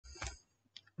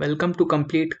Welcome to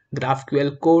complete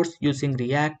GraphQL course using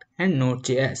React and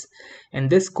Node.js. In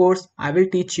this course, I will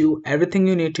teach you everything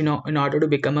you need to know in order to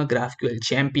become a GraphQL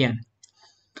champion.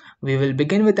 We will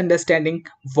begin with understanding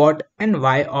what and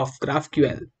why of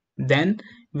GraphQL. Then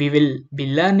we will be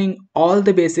learning all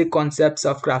the basic concepts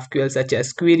of GraphQL such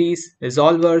as queries,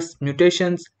 resolvers,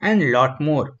 mutations and lot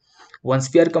more.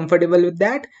 Once we are comfortable with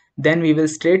that, then we will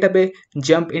straight away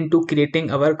jump into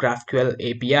creating our GraphQL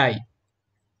API.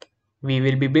 We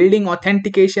will be building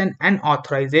authentication and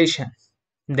authorization.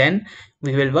 Then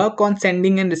we will work on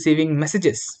sending and receiving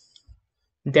messages.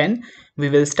 Then we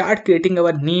will start creating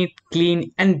our neat,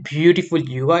 clean and beautiful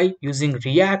UI using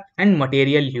React and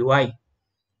Material UI.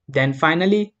 Then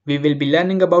finally, we will be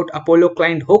learning about Apollo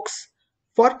client hooks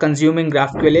for consuming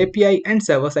GraphQL API and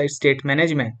server-side state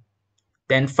management.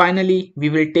 Then finally, we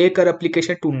will take our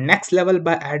application to next level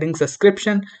by adding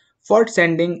subscription for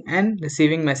sending and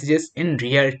receiving messages in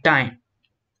real time.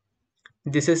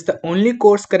 This is the only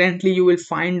course currently you will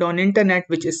find on internet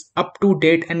which is up to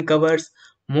date and covers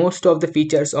most of the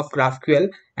features of GraphQL,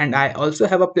 and I also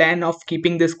have a plan of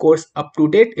keeping this course up to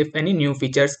date if any new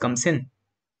features comes in.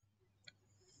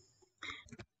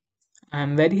 I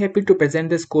am very happy to present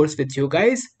this course with you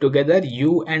guys. Together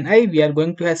you and we are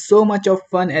going to have so much of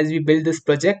fun as we build this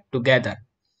project together.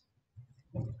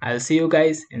 I'll see you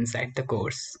guys inside the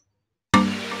course.